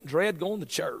dread going to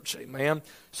church. Amen.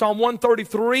 Psalm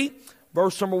 133,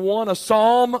 verse number 1, a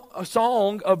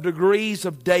song of degrees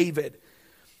of David.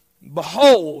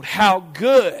 Behold, how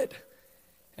good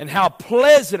and how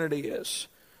pleasant it is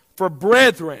for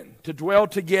brethren to dwell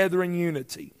together in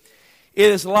unity. It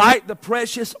is like the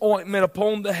precious ointment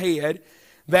upon the head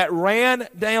that ran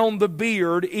down the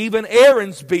beard, even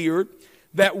Aaron's beard,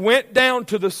 that went down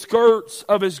to the skirts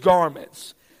of his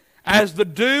garments, as the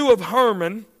dew of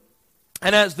Hermon,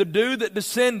 and as the dew that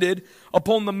descended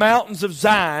upon the mountains of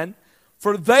Zion.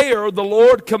 For there the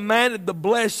Lord commanded the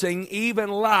blessing, even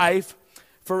life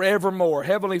forevermore.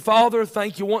 Heavenly Father,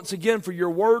 thank you once again for your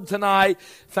word tonight.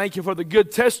 Thank you for the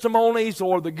good testimonies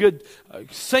or the good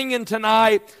singing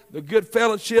tonight, the good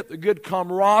fellowship, the good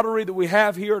camaraderie that we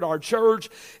have here at our church.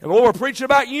 And Lord, we're preaching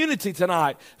about unity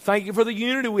tonight. Thank you for the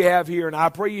unity we have here. And I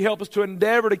pray you help us to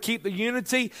endeavor to keep the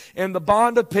unity and the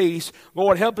bond of peace.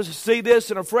 Lord, help us to see this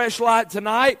in a fresh light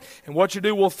tonight. And what you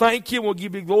do, we'll thank you and we'll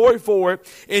give you glory for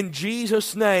it. In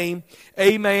Jesus' name,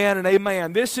 amen and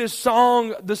amen. This is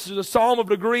a Psalm of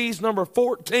Degrees, number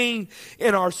 14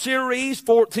 in our series,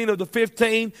 14 of the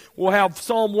 15. We'll have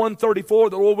Psalm 134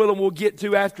 that Lord willing we'll get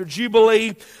to after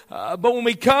Jubilee. But when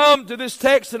we come to this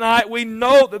text tonight, we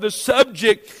know that the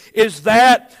subject is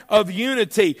that of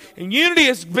unity. And unity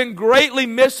has been greatly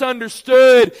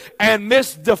misunderstood and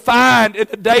misdefined in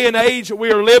the day and age that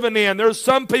we are living in. There's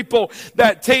some people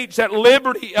that teach that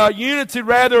unity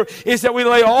rather, is that we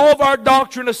lay all of our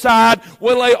doctrine aside,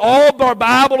 we lay all of our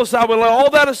Bible aside, we lay all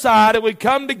that aside, and we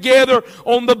come together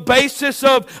on the basis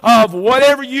of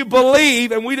whatever you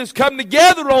believe, and we just come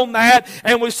together on that,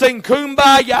 and we sing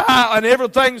Kumbaya, and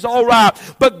everything's all right.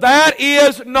 But that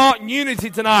is not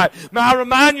unity tonight. Now, I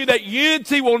remind you that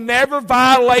unity will never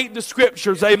violate the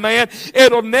Scriptures, amen?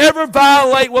 It'll never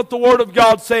violate what the Word of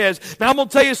God says. Now, I'm going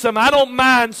to tell you something. I don't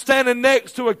mind standing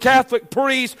next to a Catholic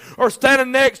priest or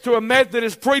standing next to a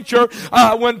Methodist preacher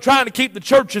when trying to keep the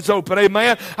churches open,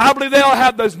 amen? I believe they'll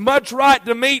have as much right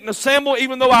to meet and assemble,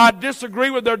 even though I disagree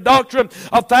with their doctrine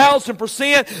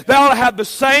 1,000%. They ought to have the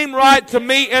same right to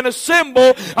meet and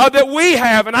assemble that we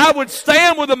have. And I would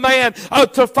stand with a man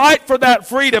to fight for that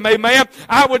freedom, amen?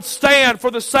 I would stand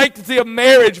for the sanctity of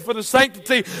marriage, for the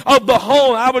sanctity of the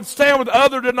home. I would stand with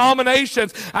other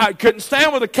denominations. I couldn't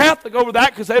stand with a Catholic over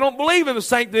that because they don't believe in the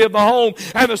sanctity of the home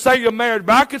and the sanctity of marriage.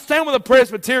 But I could stand with a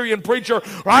Presbyterian preacher,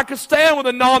 or I could stand with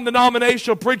a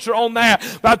non-denominational preacher on that.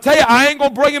 But I tell you, I ain't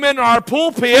going to bring them into our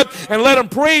pulpit and let them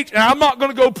preach, and I'm not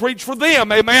going to go preach for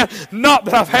them, amen? Not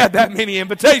that I've had that many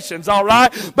invitations, all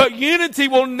right? But unity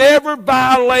will never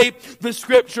violate the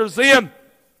Scriptures.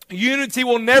 Unity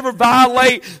will never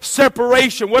violate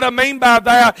separation. What I mean by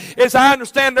that is I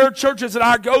understand there are churches that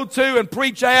I go to and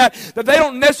preach at that they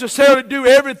don't necessarily do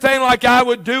everything like I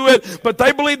would do it, but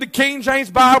they believe the King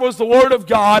James Bible is the Word of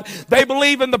God. They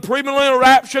believe in the premillennial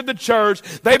rapture of the church.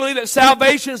 They believe that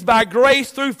salvation is by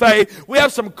grace through faith. We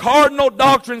have some cardinal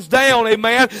doctrines down,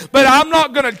 amen, but I'm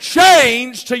not going to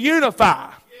change to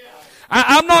unify.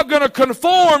 I'm not going to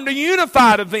conform to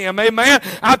unify to them, amen.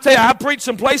 I'll tell you, I preached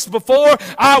some places before,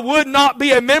 I would not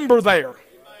be a member there.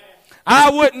 I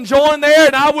wouldn't join there,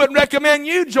 and I wouldn't recommend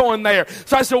you join there.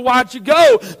 So I said, why'd you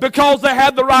go? Because they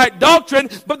had the right doctrine,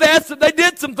 but they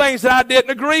did some things that I didn't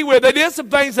agree with. They did some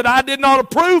things that I did not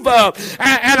approve of,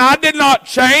 and I did not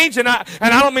change, and I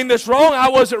don't mean this wrong. I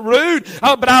wasn't rude,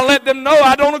 but I let them know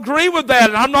I don't agree with that,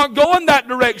 and I'm not going that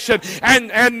direction.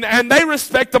 And they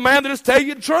respect the man that just tell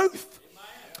you the truth.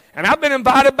 And I've been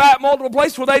invited back multiple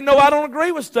places where they know I don't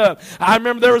agree with stuff. I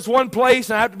remember there was one place,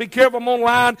 and I have to be careful, I'm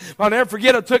online, but I'll never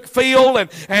forget, I took Phil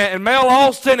and Mel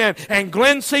Austin and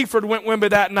Glenn Seaford went with me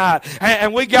that night.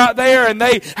 And we got there, and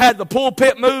they had the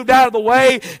pulpit moved out of the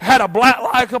way, had a black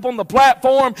light up on the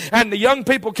platform, and the young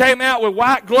people came out with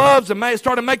white gloves, and they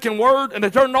started making words, and they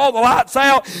turned all the lights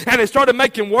out, and they started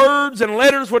making words and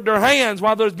letters with their hands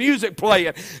while there was music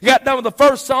playing. Got done with the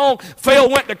first song, Phil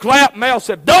went to clap, Mel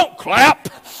said, "Don't clap."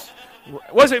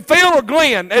 Was it Phil or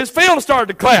Glenn? As Phil started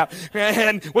to clap,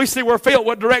 and we see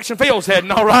what direction Phil's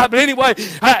heading. All right, but anyway,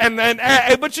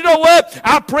 but you know what?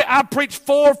 I preached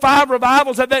 4 or 5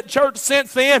 revivals at that church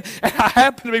since then, and I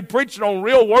happened to be preaching on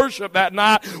real worship that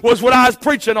night. Was what I was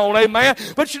preaching on, amen.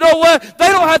 But you know what? They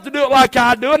don't have to do it like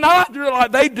I do it. And I don't have to do it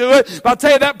like they do it. But I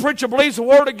tell you, that preacher believes the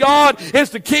Word of God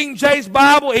is the King James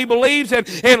Bible. He believes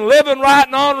in living right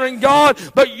and honoring God.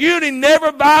 But unity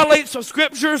never violates the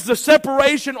Scriptures, the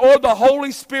separation, or the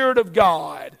Holy Spirit of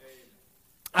God.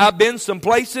 I've been some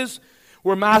places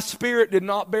where my spirit did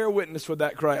not bear witness with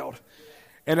that crowd.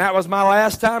 And that was my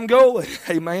last time going.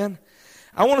 Amen.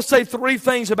 I want to say 3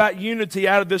 things about unity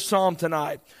out of this psalm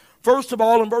tonight. First of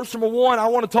all, in verse number 1, I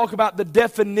want to talk about the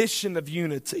definition of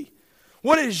unity.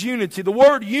 What is unity? The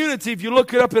word unity, if you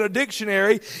look it up in a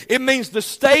dictionary, it means the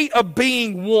state of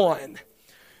being one.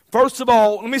 First of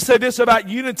all, let me say this about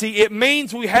unity. It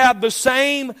means we have the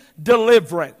same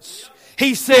deliverance.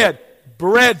 He said,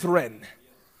 brethren.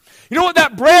 You know what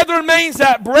that brethren means?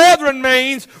 That brethren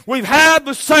means we've had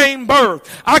the same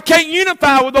birth. I can't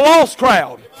unify with the lost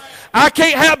crowd. I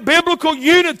can't have biblical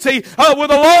unity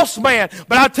with a lost man.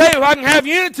 But I tell you who I can have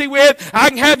unity with. I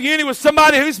can have unity with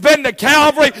somebody who's been to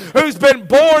Calvary, who's been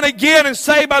born again and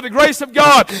saved by the grace of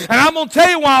God. And I'm going to tell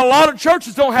you why a lot of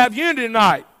churches don't have unity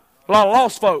tonight. A lot of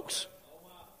lost folks.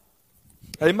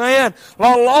 Amen. A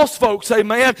lot of lost folks,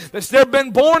 amen, that's never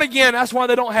been born again. That's why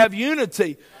they don't have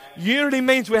unity. Unity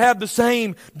means we have the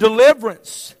same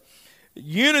deliverance.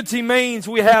 Unity means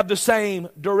we have the same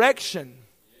direction.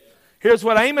 Here's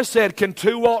what Amos said, can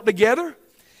two walk together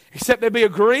except they be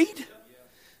agreed?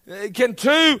 Can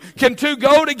two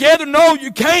go together? No,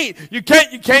 you can't. You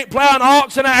can't plow an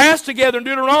ox and an ass together in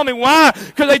Deuteronomy. Why?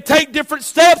 Because they take different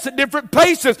steps at different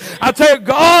paces. I tell you,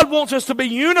 God wants us to be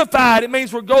unified. It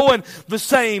means we're going the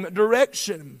same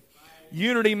direction.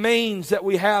 Unity means that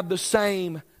we have the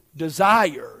same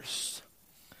desires.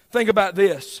 Think about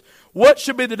this. What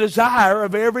should be the desire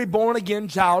of every born-again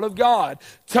child of God?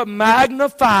 To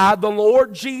magnify the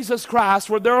Lord Jesus Christ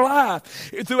with their life.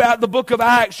 Throughout the book of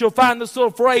Acts, you'll find this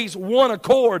little phrase, one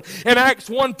accord. In Acts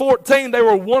 1:14, they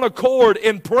were one accord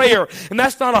in prayer. And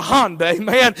that's not a Honda,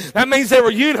 amen. That means they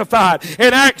were unified.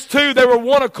 In Acts 2, they were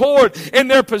one accord in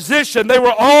their position. They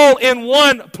were all in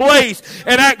one place.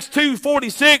 In Acts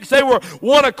 2:46, they were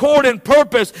one accord in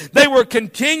purpose. They were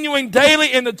continuing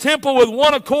daily in the temple with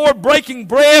one accord, breaking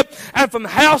bread, and from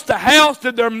house to house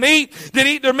did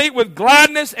eat their meat with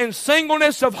gladness and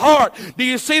singleness of heart. Do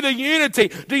you see the unity?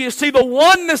 Do you see the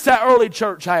oneness that early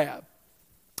church had?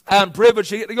 I'm privileged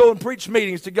to get to go and preach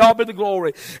meetings. To God be the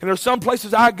glory. And there's some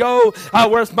places I go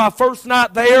where it's my first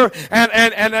night there,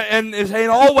 and it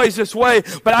ain't always this way.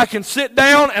 But I can sit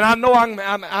down, and I know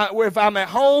if I'm at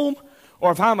home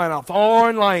or if I'm in a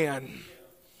foreign land.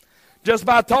 Just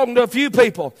by talking to a few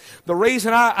people. The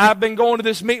reason I've been going to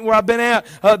this meeting where I've been at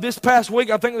this past week,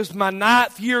 I think this is my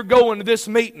 9th year going to this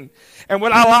meeting. And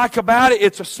what I like about it,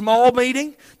 it's a small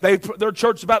meeting. Their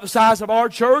church is about the size of our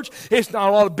church. It's not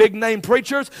a lot of big name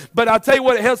preachers. But I'll tell you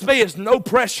what it helps me is no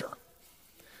pressure.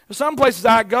 Some places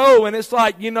I go and it's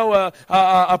like,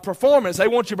 a performance. They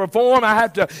want you to perform. I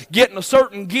have to get in a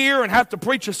certain gear and have to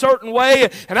preach a certain way.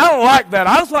 And I don't like that.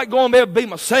 I just like going there to be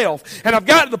myself. And I've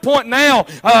got to the point now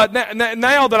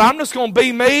that I'm just going to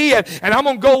be me and I'm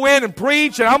going to go in and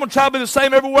preach and I'm going to try to be the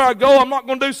same everywhere I go. I'm not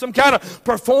going to do some kind of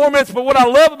performance. But what I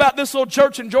love about this little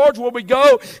church in Georgia where we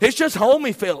go, it's just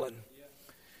homey feeling.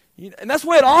 And that's the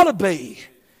way it ought to be.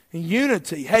 In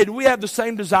unity. Hey, do we have the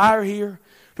same desire here?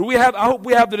 I hope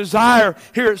we have the desire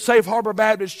here at Safe Harbor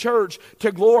Baptist Church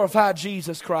to glorify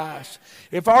Jesus Christ.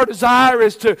 If our desire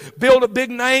is to build a big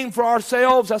name for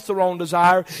ourselves, that's the wrong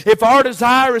desire. If our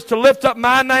desire is to lift up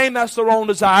my name, that's the wrong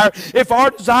desire. If our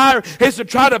desire is to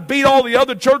try to beat all the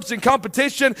other churches in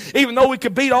competition, even though we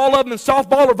could beat all of them in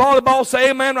softball or volleyball, say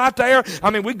amen right there.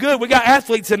 I mean, we're good. We got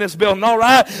athletes in this building, all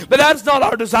right? But that's not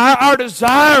our desire. Our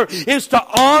desire is to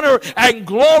honor and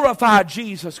glorify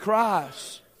Jesus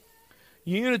Christ.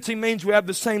 Unity means we have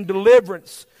the same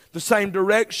deliverance, the same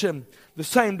direction, the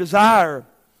same desire.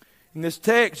 In this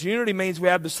text, unity means we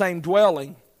have the same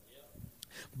dwelling.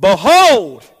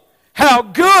 Behold, how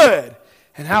good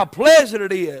and how pleasant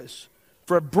it is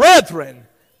for brethren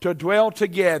to dwell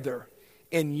together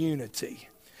in unity.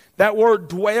 That word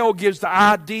dwell gives the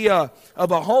idea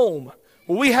of a home.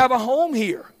 Well, we have a home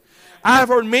here. I've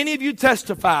heard many of you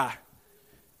testify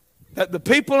that the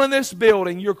people in this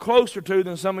building you're closer to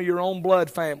than some of your own blood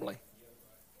family.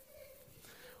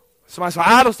 Somebody says,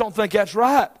 I just don't think that's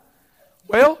right.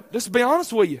 Well, just to be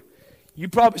honest with you, you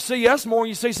probably see us more than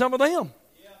you see some of them.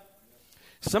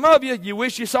 Some of you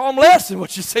wish you saw them less than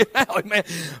what you see now. Man,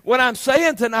 what I'm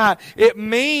saying tonight, it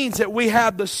means that we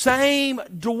have the same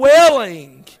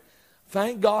dwelling.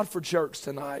 Thank God for church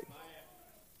tonight.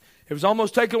 It was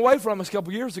almost taken away from us a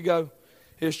couple years ago.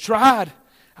 It's tried.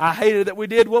 I hated that we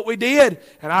did what we did,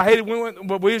 and I hated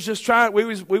we was just trying. We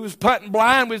was putting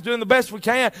blind. We was doing the best we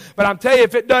can. But I'm telling you,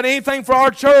 if it done anything for our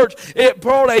church, it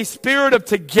brought a spirit of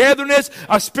togetherness,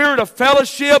 a spirit of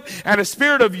fellowship, and a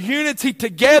spirit of unity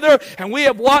together. And we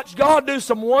have watched God do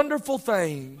some wonderful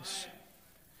things.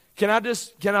 Can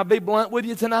I be blunt with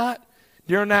you tonight?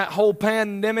 During that whole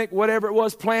pandemic, whatever it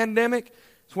was, pandemic,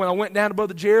 it's when I went down to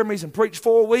Brother Jeremy's and preached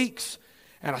 4 weeks.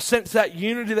 And I sensed that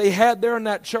unity they had there in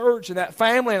that church and that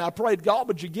family. And I prayed, God,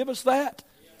 would you give us that?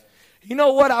 You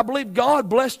know what? I believe God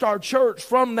blessed our church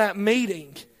from that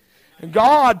meeting. And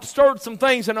God stirred some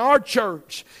things in our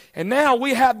church. And now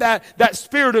we have that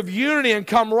spirit of unity and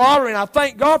camaraderie. And I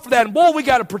thank God for that. And boy, we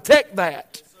got to protect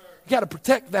that. We got to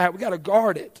protect that. We got to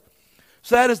guard it.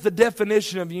 So that is the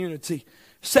definition of unity.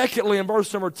 Secondly, in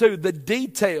verse number 2, the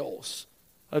details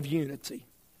of unity.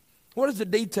 What is the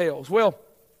details? Well,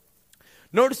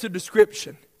 notice the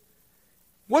description.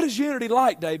 What is unity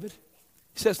like, David?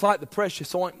 He says, like the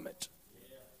precious ointment.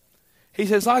 He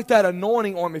says, like that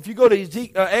anointing ointment. If you go to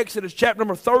Exodus chapter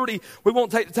number 30, we won't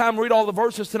take the time to read all the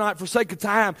verses tonight for sake of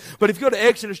time. But if you go to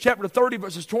Exodus chapter 30,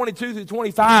 verses 22 through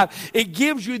 25, it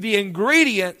gives you the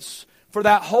ingredients for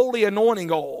that holy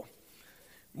anointing oil.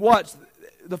 What?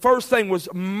 The first thing was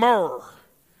myrrh.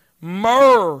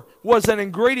 Myrrh was an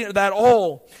ingredient of that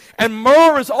oil. And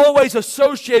myrrh is always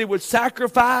associated with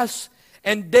sacrifice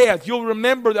and death. You'll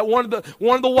remember that one of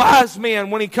the wise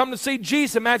men, when he come to see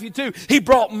Jesus in Matthew 2, he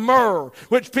brought myrrh,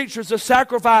 which pictures the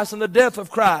sacrifice and the death of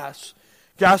Christ.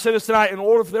 Okay, I say this tonight, in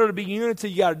order for there to be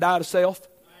unity, you got to die to self.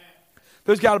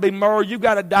 There's got to be myrrh. You've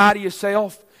got to die to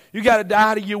yourself. You got to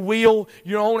die to your will,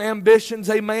 your own ambitions,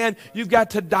 amen. You've got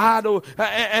to die to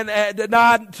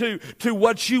die to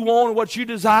what you want and what you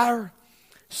desire.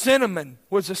 Cinnamon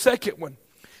was the second one.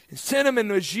 And cinnamon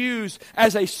was used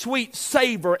as a sweet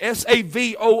savor,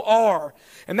 S-A-V-O-R.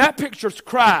 And that pictures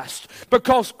Christ,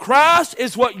 because Christ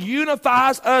is what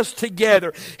unifies us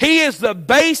together. He is the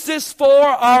basis for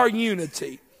our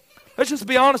unity. Let's just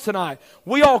be honest tonight.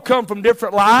 We all come from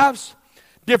different lives,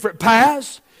 different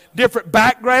paths, different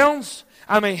backgrounds.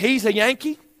 I mean, he's a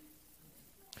Yankee.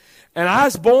 And I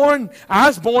was born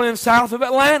in south of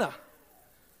Atlanta.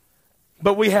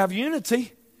 But we have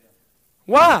unity.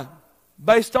 Why?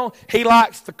 Based on, he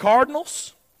likes the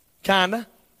Cardinals, kinda.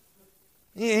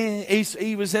 He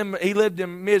lived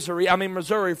in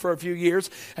Missouri for a few years,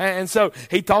 and so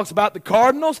he talks about the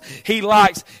Cardinals. He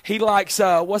likes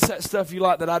what's that stuff you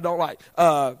like that I don't like?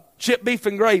 Chip beef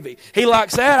and gravy. He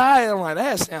likes that. I am like,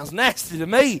 that sounds nasty to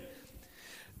me.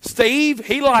 Steve,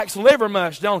 he likes liver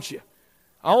mush, don't you?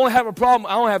 I only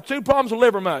have two problems with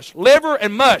liver mush: liver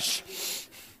and mush.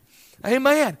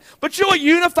 Amen. But you know what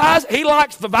unifies? He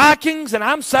likes the Vikings, and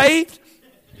I'm saved.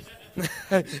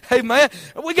 Amen.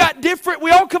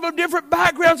 We all come from different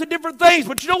backgrounds and different things.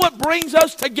 But you know what brings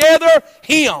us together?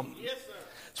 Him. Yes, sir.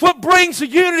 It's what brings the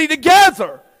unity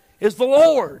together is the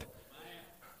Lord.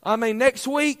 I mean, next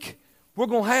week,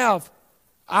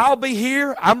 I'll be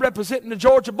here. I'm representing the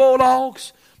Georgia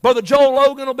Bulldogs. Brother Joel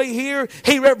Logan will be here.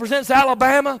 He represents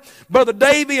Alabama. Brother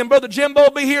Davey and Brother Jimbo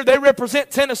will be here. They represent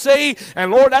Tennessee.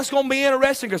 And Lord, that's going to be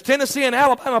interesting because Tennessee and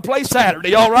Alabama play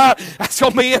Saturday, all right? That's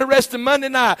going to be interesting Monday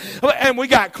night. And we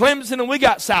got Clemson and we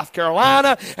got South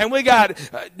Carolina. And we got,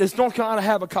 does North Carolina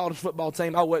have a college football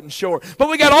team? I wasn't sure.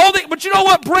 But we got but you know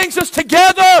what brings us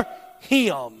together?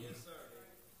 Him. Yes, sir.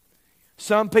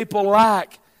 Some people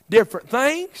like different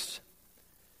things.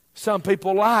 Some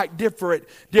people like different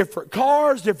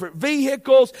cars, different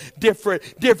vehicles,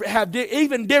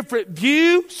 even different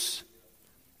views,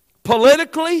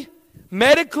 politically,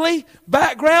 medically,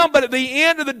 background. But at the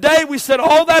end of the day, we set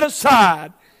all that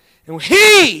aside. And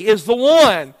He is the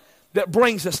one that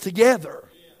brings us together.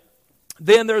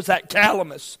 Then there's that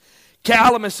calamus.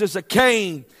 Calamus is a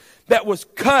cane that was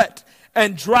cut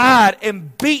and dried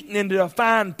and beaten into a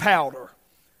fine powder.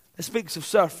 It speaks of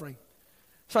suffering.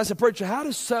 So I said, preacher, how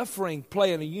does suffering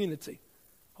play in a unity?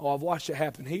 Oh, I've watched it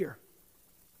happen here.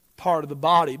 Part of the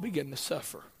body begin to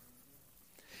suffer.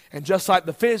 And just like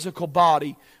the physical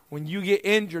body, when you get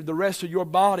injured, the rest of your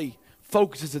body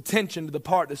focuses attention to the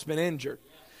part that's been injured.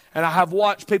 And I have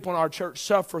watched people in our church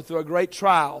suffer through a great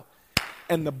trial,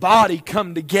 and the body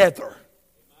come together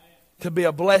to be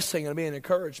a blessing and be an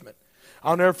encouragement.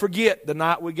 I'll never forget the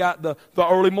night we got the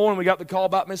early morning, we got the call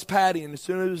about Miss Patty, and as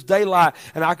soon as it was daylight,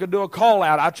 and I could do a call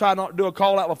out. I try not to do a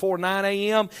call out before 9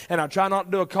 a.m., and I try not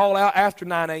to do a call out after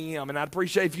 9 a.m., and I'd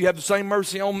appreciate if you have the same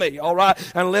mercy on me, all right?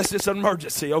 Unless it's an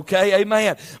emergency, okay?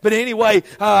 Amen. But anyway,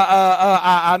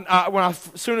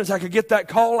 as soon as I could get that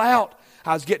call out,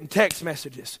 I was getting text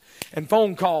messages and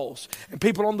phone calls and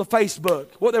people on the Facebook.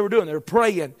 What they were doing, they were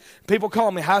praying. People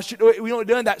calling me, how should we only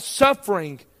doing that?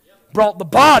 Suffering brought the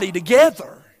body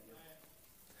together.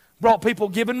 Brought people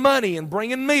giving money and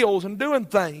bringing meals and doing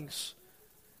things.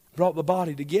 Brought the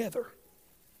body together.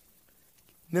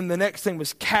 Then the next thing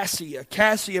was cassia.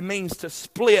 Cassia means to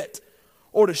split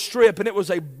or to strip, and it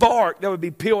was a bark that would be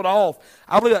peeled off.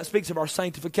 I believe that speaks of our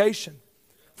sanctification.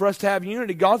 For us to have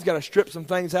unity, God's got to strip some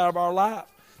things out of our life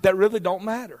that really don't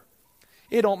matter.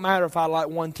 It don't matter if I like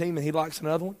one team and He likes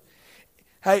another one.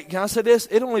 Hey, can I say this?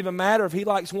 It don't even matter if he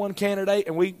likes one candidate,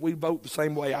 and we vote the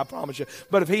same way, I promise you.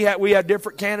 But if we have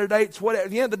different candidates, whatever, at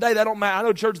the end of the day, that don't matter. I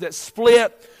know churches that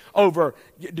split over,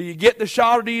 do you get the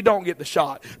shot or do you don't get the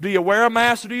shot? Do you wear a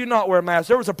mask or do you not wear a mask?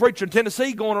 There was a preacher in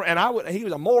Tennessee going around, and he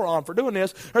was a moron for doing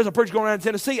this. There was a preacher going around in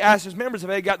Tennessee, asked his members if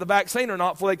they got the vaccine or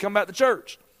not before they come back to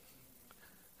church.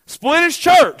 Split his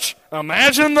church.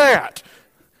 Imagine that.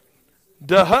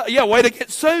 Duh. Yeah, way to get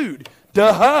sued.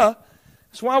 Duh.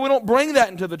 That's why we don't bring that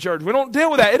into the church. We don't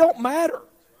deal with that. It don't matter.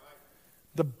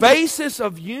 The basis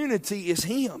of unity is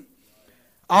Him.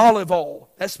 Olive oil.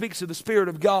 That speaks of the Spirit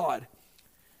of God.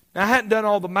 Now, I hadn't done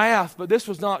all the math, but this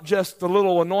was not just the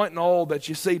little anointing oil that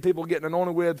you see people getting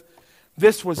anointed with.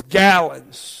 This was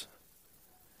gallons.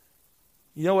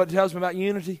 You know what it tells me about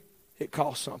unity? It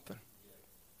costs something.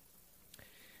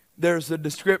 There's the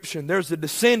description. There's the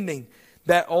descending.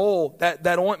 That oil,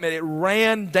 that ointment, it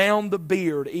ran down the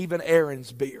beard, even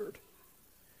Aaron's beard.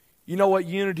 You know what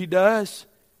unity does?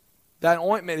 That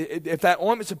ointment, if that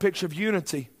ointment's a picture of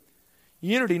unity,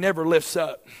 unity never lifts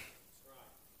up.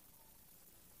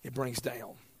 It brings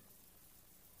down.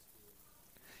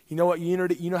 You know what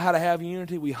unity, you know how to have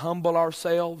unity? We humble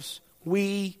ourselves.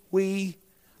 We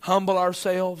humble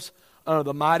ourselves under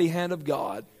the mighty hand of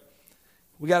God.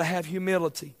 We got to have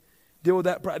humility. Deal with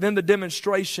that. Then the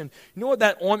demonstration. You know what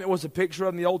that ointment was a picture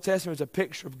of in the Old Testament? It was a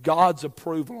picture of God's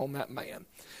approval on that man.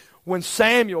 When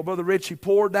Samuel, Brother Richie,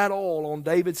 poured that oil on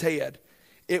David's head,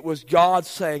 it was God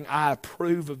saying, I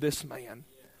approve of this man.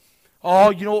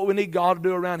 Oh, you know what we need God to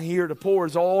do around here? To pour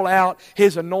His oil out,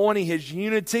 His anointing, His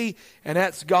unity. And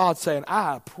that's God saying,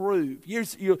 I approve. You're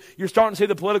starting to see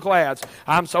the political ads.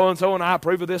 I'm so-and-so and I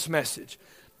approve of this message.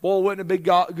 Boy, wouldn't it be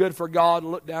good for God to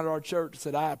look down at our church and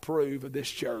say, I approve of this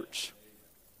church.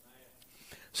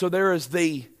 So there is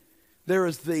the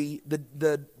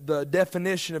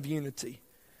definition of unity,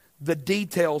 the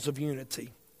details of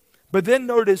unity. But then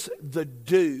notice the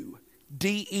dew,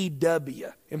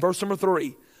 D-E-W, in verse number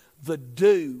 3, the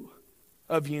dew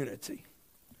of unity.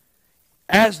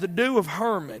 As the dew of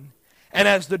Hermon, and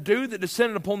as the dew that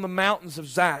descended upon the mountains of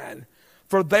Zion,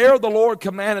 for there the Lord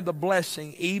commanded the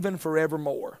blessing even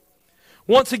forevermore.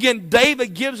 Once again,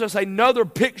 David gives us another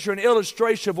picture and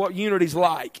illustration of what unity's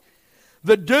like.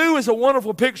 The dew is a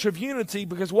wonderful picture of unity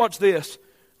because watch this.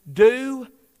 Dew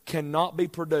cannot be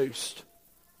produced.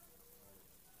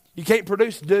 You can't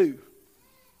produce dew.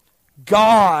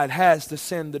 God has to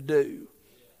send the dew.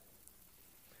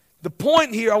 The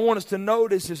point here I want us to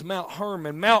notice is Mount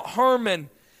Hermon. Mount Hermon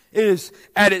is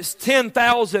at its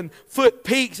 10,000 foot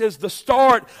peaks is the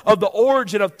start of the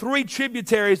origin of 3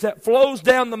 tributaries that flows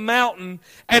down the mountain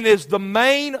and is the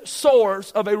main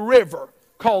source of a river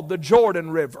called the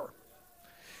Jordan River.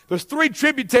 There's 3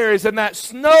 tributaries, and that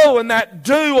snow and that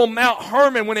dew on Mount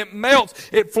Hermon, when it melts,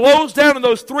 it flows down in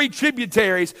those 3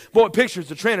 tributaries. Boy, it pictures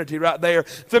the Trinity right there.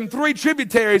 Them 3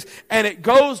 tributaries, and it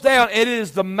goes down, and it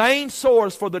is the main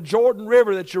source for the Jordan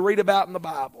River that you read about in the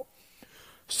Bible.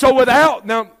 So without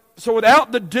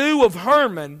the dew of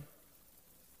Hermon,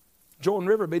 Jordan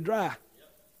River would be dry.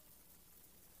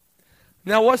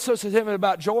 Now, what's so significant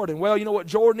about Jordan? Well, you know what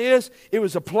Jordan is? It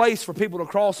was a place for people to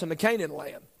cross into Canaan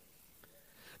land.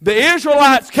 The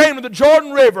Israelites came to the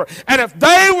Jordan River, and if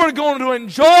they were going to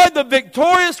enjoy the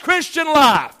victorious Christian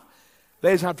life,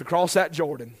 they just have to cross that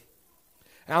Jordan.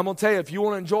 And I'm going to tell you, if you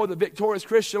want to enjoy the victorious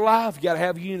Christian life, you got to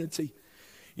have unity.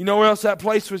 You know where else that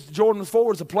place was? Jordan was for? It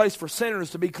was a place for sinners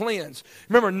to be cleansed.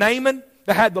 Remember Naaman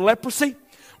that had the leprosy?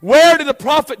 Where did the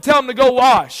prophet tell him to go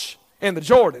wash? In the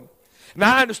Jordan.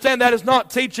 Now, I understand that is not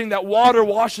teaching that water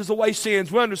washes away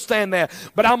sins. We understand that.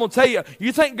 But I'm going to tell you,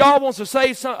 you think God wants to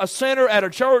save a sinner at a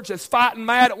church that's fighting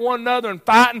mad at one another and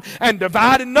fighting and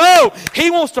dividing? No.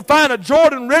 He wants to find a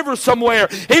Jordan River somewhere.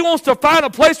 He wants to find a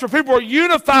place where people are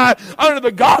unified under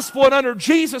the gospel and under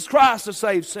Jesus Christ to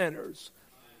save sinners.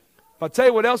 I'll tell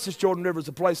you what else this Jordan River is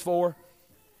a place for.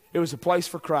 It was a place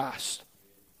for Christ.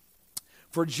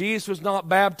 For Jesus was not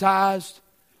baptized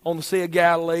on the Sea of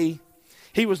Galilee.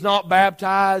 He was not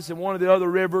baptized in one of the other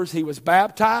rivers. He was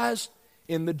baptized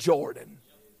in the Jordan.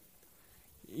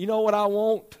 You know what I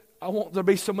want? I want there to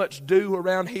be so much dew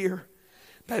around here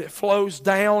that it flows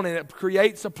down and it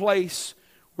creates a place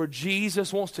where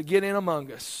Jesus wants to get in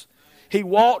among us. He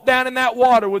walked down in that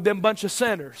water with them bunch of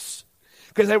sinners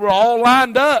because they were all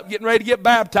lined up getting ready to get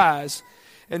baptized.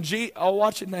 And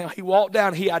watch it now. He walked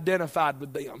down. He identified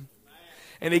with them.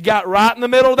 And he got right in the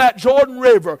middle of that Jordan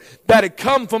River that had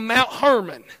come from Mount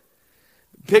Hermon.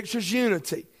 Pictures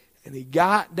unity. And he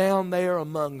got down there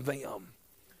among them.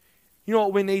 You know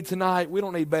what we need tonight? We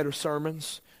don't need better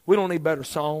sermons. We don't need better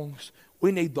songs.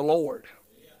 We need the Lord.